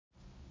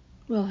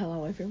Well,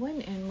 hello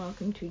everyone, and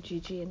welcome to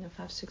GG in the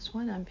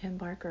 561. I'm Pam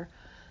Barker.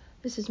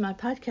 This is my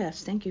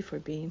podcast. Thank you for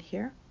being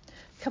here.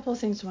 A couple of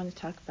things I want to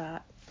talk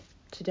about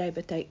today,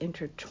 but they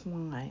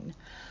intertwine.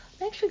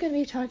 I'm actually going to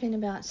be talking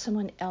about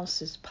someone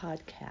else's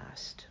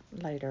podcast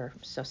later,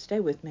 so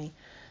stay with me.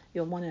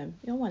 You'll want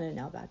to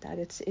know about that.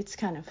 It's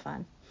kind of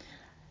fun,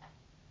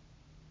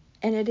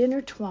 and it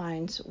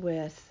intertwines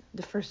with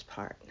the first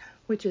part,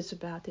 which is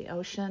about the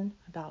ocean,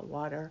 about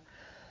water.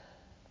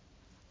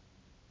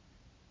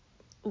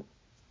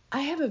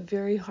 I have a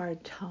very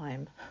hard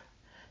time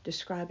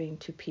describing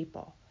to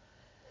people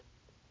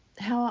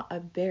how a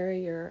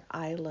barrier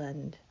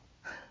island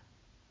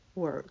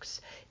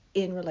works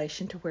in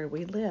relation to where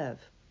we live.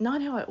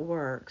 Not how it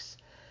works,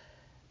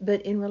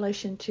 but in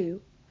relation to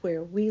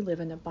where we live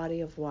in a body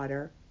of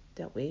water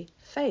that we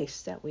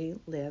face, that we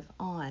live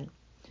on.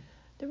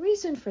 The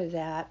reason for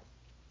that,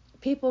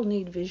 people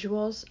need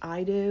visuals.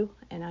 I do,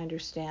 and I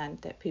understand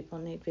that people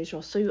need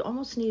visuals. So you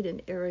almost need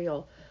an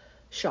aerial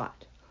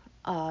shot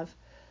of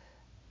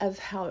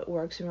how it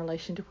works in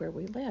relation to where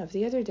we live.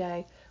 The other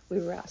day,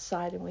 we were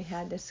outside and we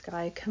had this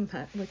guy come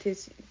up with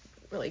his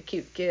really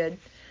cute kid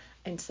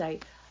and say,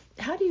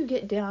 "How do you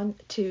get down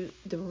to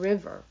the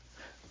river?"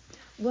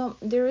 Well,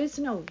 there is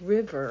no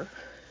river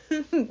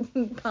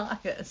by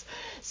us.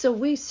 So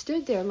we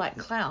stood there like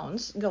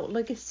clowns,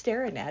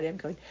 staring at him,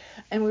 going,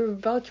 and we were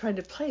both trying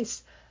to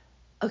place,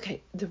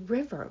 okay, the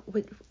river.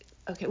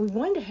 Okay, we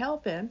wanted to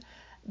help him,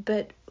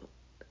 but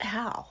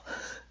how?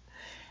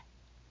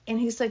 And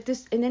he's like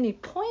this, and then he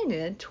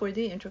pointed toward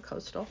the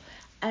intercoastal,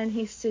 and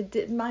he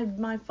said,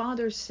 my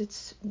father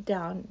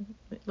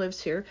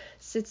lives here,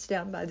 sits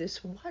down by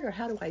this water.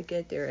 How do I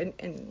get there?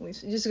 And we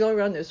said, just go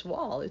around this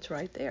wall. It's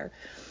right there.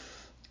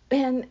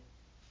 And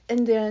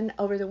then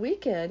over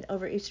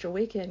Easter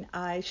weekend,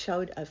 I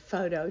showed a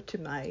photo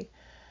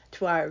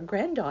to our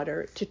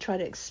granddaughter to try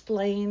to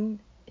explain,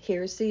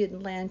 here's the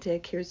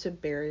Atlantic, here's a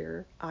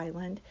barrier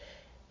island,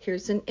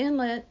 here's an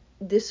inlet.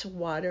 This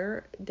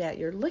water that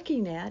you're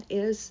looking at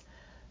is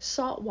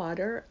salt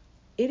water.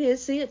 It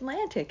is the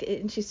Atlantic.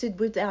 And she said,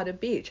 without a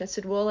beach. I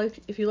said, well,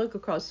 if you look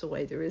across the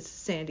way, there is a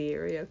sandy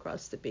area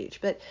across the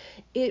beach, but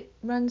it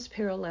runs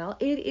parallel.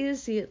 It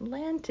is the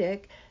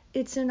Atlantic.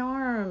 It's an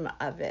arm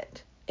of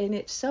it. And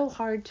it's so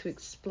hard to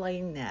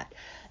explain that.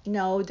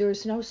 No,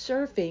 there's no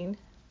surfing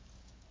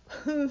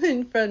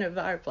in front of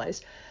our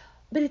place.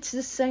 But it's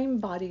the same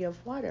body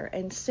of water,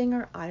 and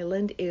Singer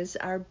Island is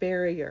our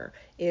barrier.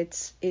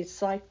 It's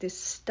like this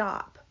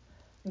stop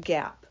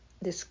gap,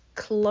 this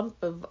clump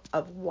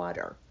of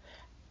water.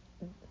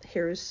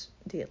 Here's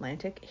the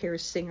Atlantic,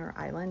 here's Singer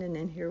Island, and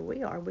then here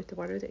we are with the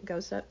water that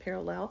goes up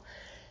parallel.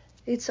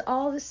 It's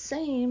all the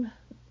same.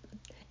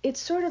 It's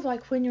sort of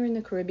like when you're in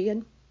the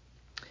Caribbean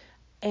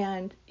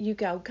and you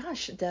go,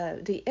 gosh,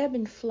 the ebb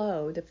and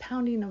flow, the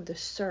pounding of the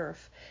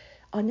surf,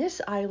 on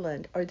this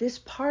island, or this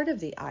part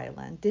of the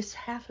island, this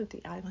half of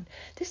the island,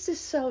 the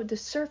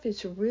surf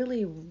is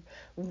really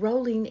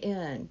rolling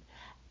in.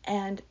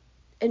 And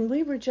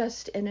we were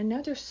just in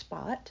another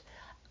spot,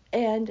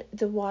 and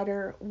the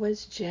water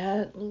was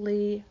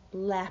gently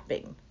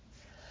lapping.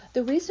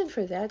 The reason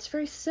for that is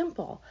very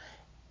simple.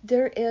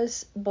 There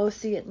is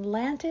both the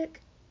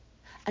Atlantic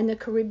and the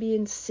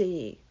Caribbean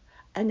Sea,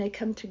 and they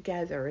come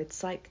together.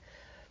 It's like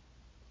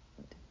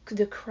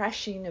the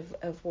crashing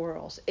of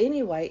worlds.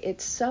 Anyway,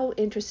 it's so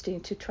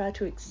interesting to try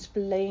to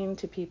explain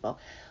to people.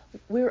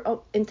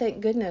 And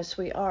thank goodness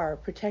we are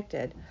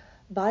protected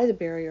by the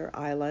barrier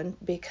island,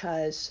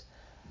 because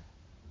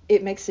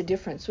it makes a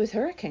difference with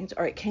hurricanes,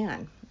 or it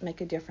can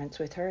make a difference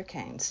with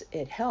hurricanes.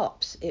 It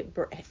helps.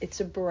 It's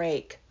a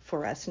break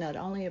for us, not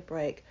only a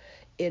break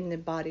in the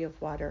body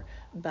of water,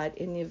 but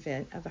in the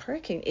event of a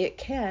hurricane, it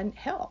can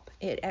help.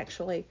 It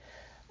actually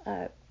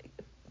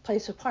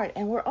plays a part.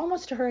 And we're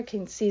almost to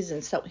hurricane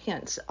season, so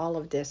hence all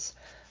of this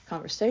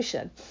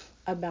conversation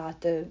about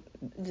the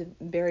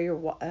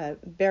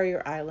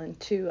barrier island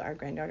to our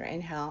granddaughter,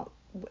 and how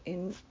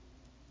in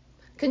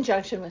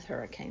conjunction with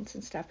hurricanes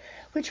and stuff,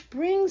 which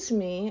brings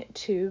me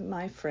to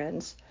my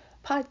friend's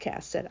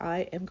podcast that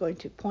I am going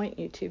to point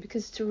you to,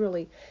 because it's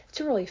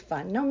really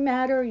fun. No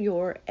matter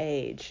your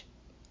age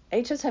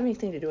doesn't have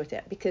anything to do with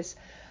that, because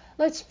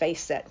let's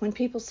face it, when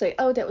people say,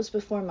 oh, that was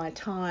before my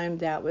time,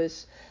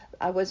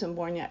 I wasn't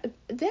born yet,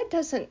 that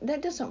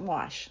doesn't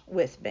wash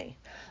with me,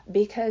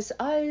 because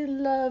I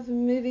love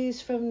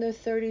movies from the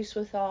 30s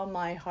with all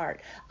my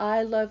heart.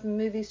 I love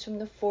movies from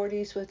the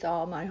 40s with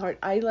all my heart.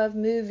 I love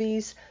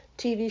movies,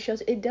 TV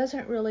shows. It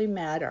doesn't really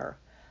matter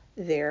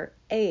their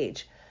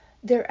age.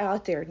 They're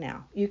out there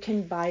now. You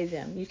can buy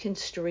them. You can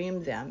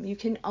stream them. You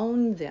can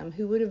own them.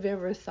 Who would have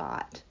ever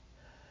thought?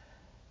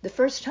 The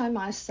first time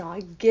I saw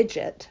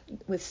Gidget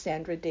with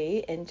Sandra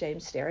Dee and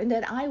James Darren,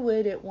 that I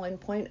would at one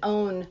point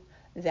own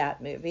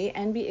that movie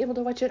and be able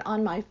to watch it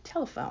on my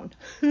telephone,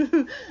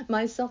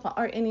 my cell phone,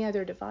 or any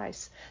other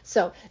device.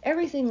 So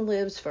everything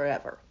lives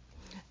forever.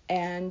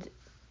 And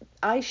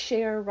I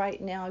share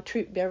right now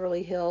Troop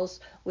Beverly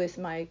Hills with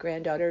my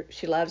granddaughter.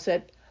 She loves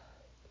it.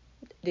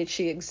 Did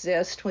she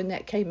exist when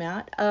that came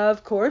out?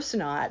 Of course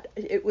not.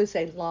 It was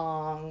a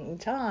long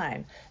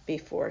time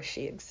before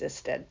she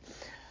existed.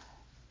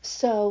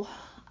 So,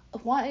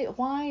 why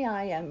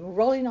I am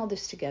rolling all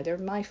this together,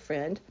 my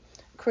friend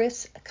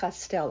Chris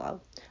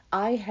Costello.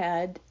 I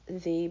had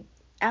the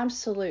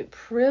absolute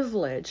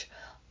privilege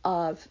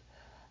of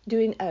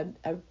doing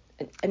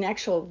an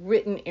actual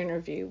written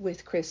interview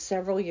with Chris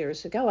several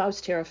years ago. I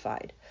was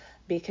terrified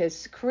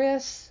because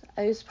Chris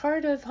is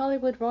part of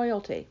Hollywood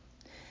royalty,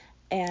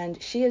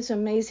 and she is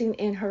amazing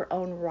in her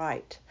own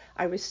right.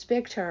 I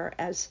respect her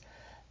as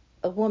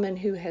a woman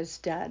who has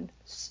done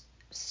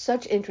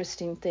such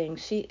interesting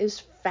things. She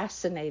is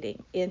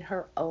fascinating in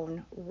her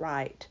own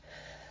right.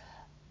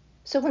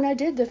 So when I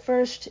did the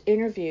first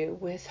interview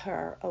with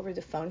her over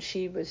the phone,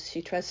 she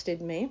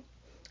trusted me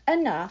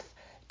enough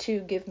to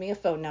give me a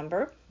phone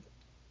number,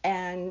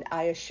 and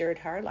I assured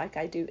her, like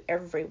I do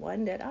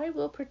everyone, that I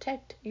will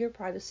protect your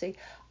privacy.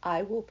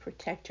 I will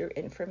protect your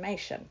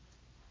information.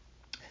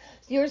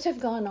 Years have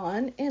gone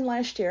on, and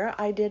last year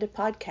I did a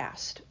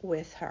podcast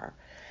with her.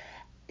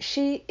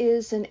 She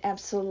is an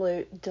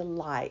absolute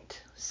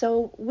delight.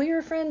 So we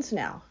are friends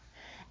now,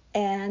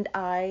 and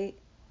I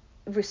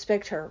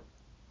respect her.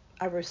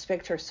 I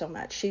respect her so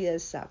much. She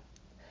is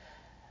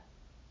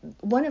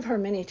one of her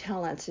many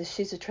talents is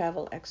she's a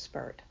travel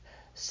expert.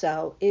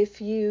 So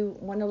if you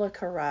want to look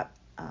her up,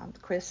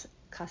 Chris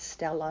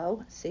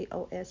Costello,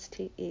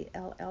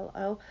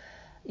 Costello,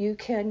 you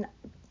can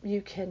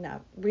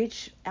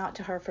reach out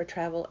to her for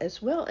travel,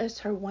 as well as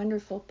her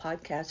wonderful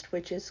podcast,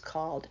 which is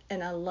called,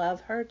 and I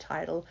love her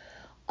title,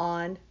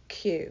 On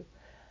Cue,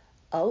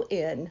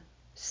 ONCUE,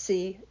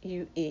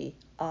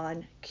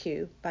 On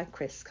Cue, by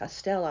Chris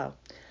Costello.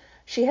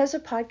 She has a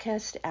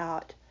podcast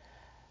out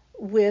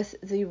with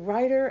the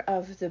writer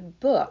of the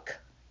book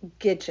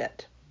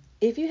Gidget.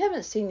 If you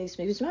haven't seen these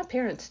movies, my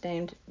parents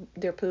named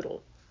their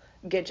poodle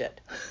Gidget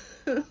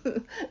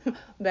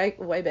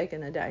way back in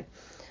the day.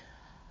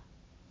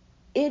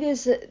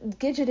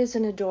 Gidget is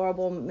an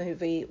adorable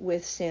movie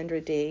with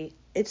Sandra Dee.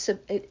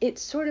 It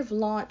sort of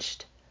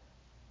launched.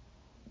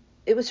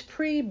 It was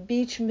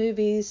pre-beach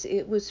movies.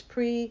 It was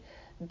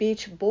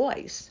pre-Beach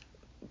Boys,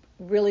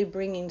 really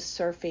bringing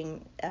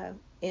surfing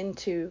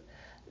into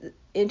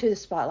the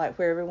spotlight,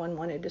 where everyone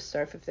wanted to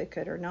surf if they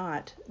could or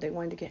not. They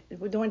wanted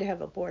to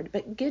have a board.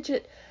 But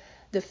Gidget,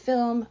 the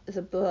film,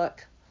 the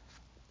book,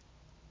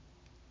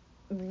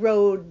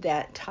 rode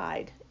that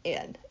tide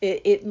in.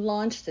 It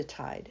launched the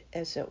tide,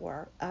 as it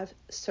were, of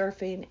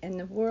surfing in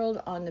the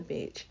world on the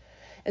beach.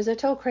 As I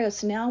told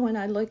Chris, now when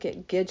I look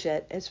at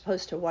Gidget, as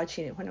opposed to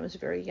watching it when I was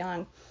very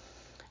young,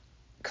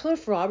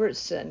 Cliff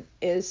Robertson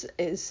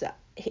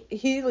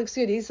he looks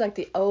good. He's like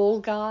the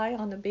old guy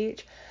on the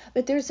beach.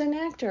 But there's an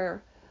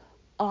actor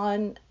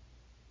on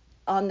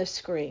the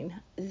screen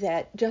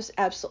that just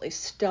absolutely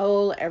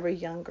stole every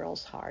young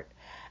girl's heart.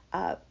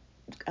 Uh,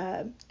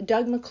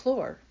 Doug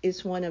McClure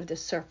is one of the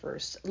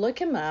surfers. Look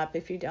him up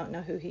if you don't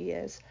know who he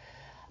is.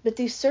 But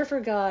these surfer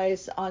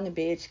guys on the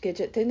beach,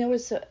 Gidget. Then there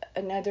was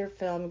another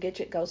film,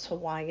 Gidget Goes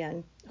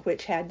Hawaiian,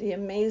 which had the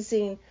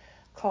amazing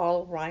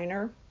Carl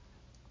Reiner.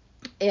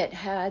 It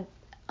had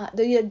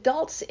the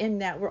adults in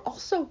that were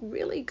also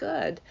really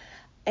good,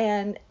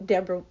 and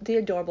the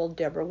adorable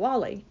Deborah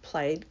Wally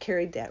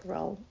carried that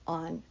role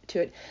on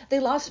to it. They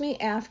lost me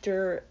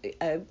after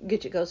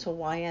Gidget Goes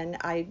Hawaiian.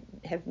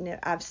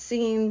 I've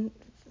seen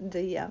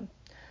the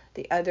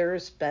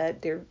others,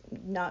 but they're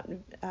not.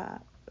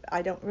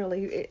 I don't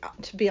really,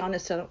 to be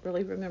honest, I don't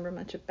really remember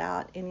much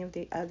about any of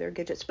the other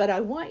Gidgets. But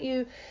I want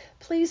you,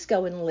 please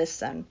go and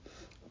listen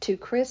to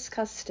Chris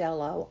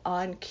Costello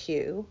on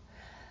Cue.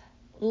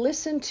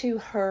 Listen to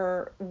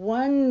her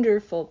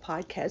wonderful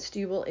podcast.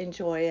 You will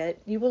enjoy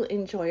it. You will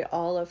enjoy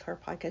all of her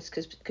podcasts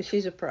because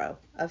she's a pro,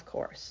 of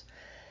course.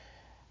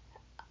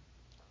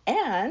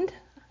 And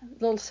a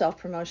little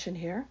self-promotion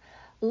here.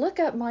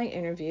 Look up my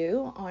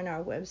interview on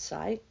our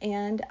website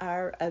and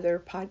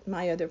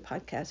my other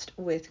podcast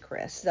with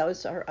Chris.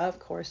 Those are, of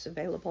course,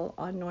 available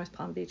on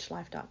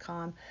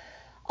NorthPalmBeachLife.com.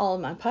 All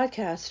of my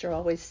podcasts are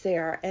always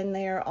there, and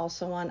they are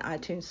also on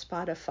iTunes,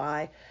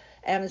 Spotify,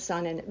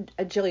 Amazon, and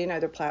a jillion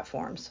other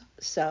platforms.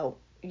 So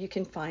you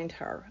can find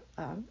her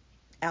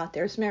out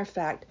there. As a matter of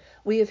fact,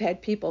 we have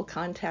had people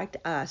contact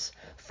us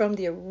from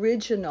the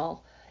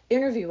original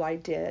interview I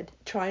did,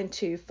 trying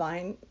to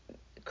find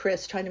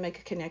Chris, trying to make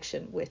a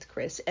connection with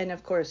Chris. And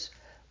of course,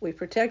 we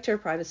protect her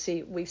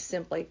privacy. We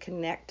simply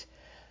connect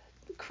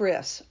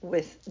Chris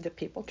with the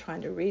people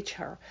trying to reach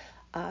her.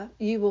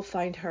 You will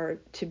find her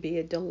to be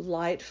a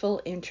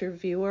delightful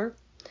interviewer,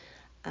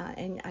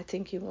 and I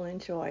think you will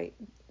enjoy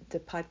the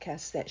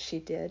podcast that she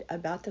did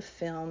about the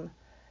film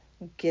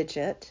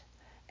Gidget,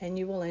 and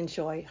you will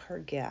enjoy her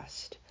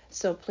guest.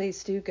 So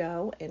please do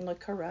go and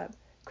look her up,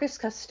 Chris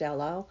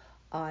Costello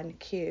on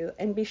Cue,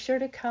 and be sure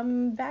to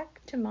come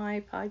back to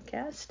my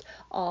podcast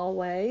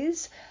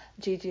always.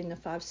 Gigi and the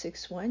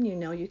 561. You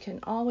know you can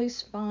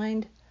always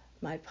find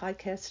my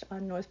podcast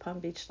on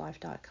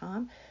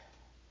NorthPalmBeachLife.com.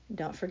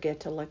 Don't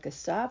forget to look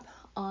us up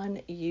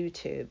on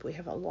YouTube. We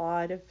have a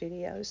lot of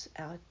videos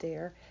out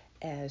there,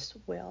 as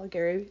well.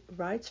 Gary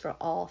writes for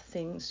All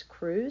Things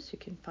Cruise. You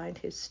can find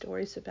his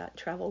stories about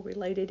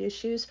travel-related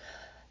issues.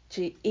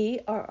 Gerry,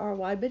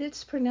 but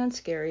it's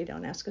pronounced Gary.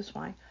 Don't ask us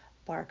why.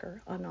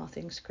 Barker on All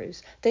Things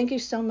Cruise. Thank you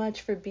so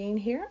much for being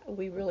here.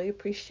 We really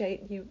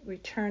appreciate you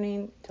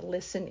returning to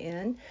listen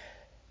in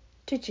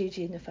to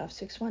Gigi and the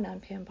 561. I'm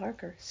Pam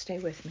Barker. Stay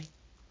with me.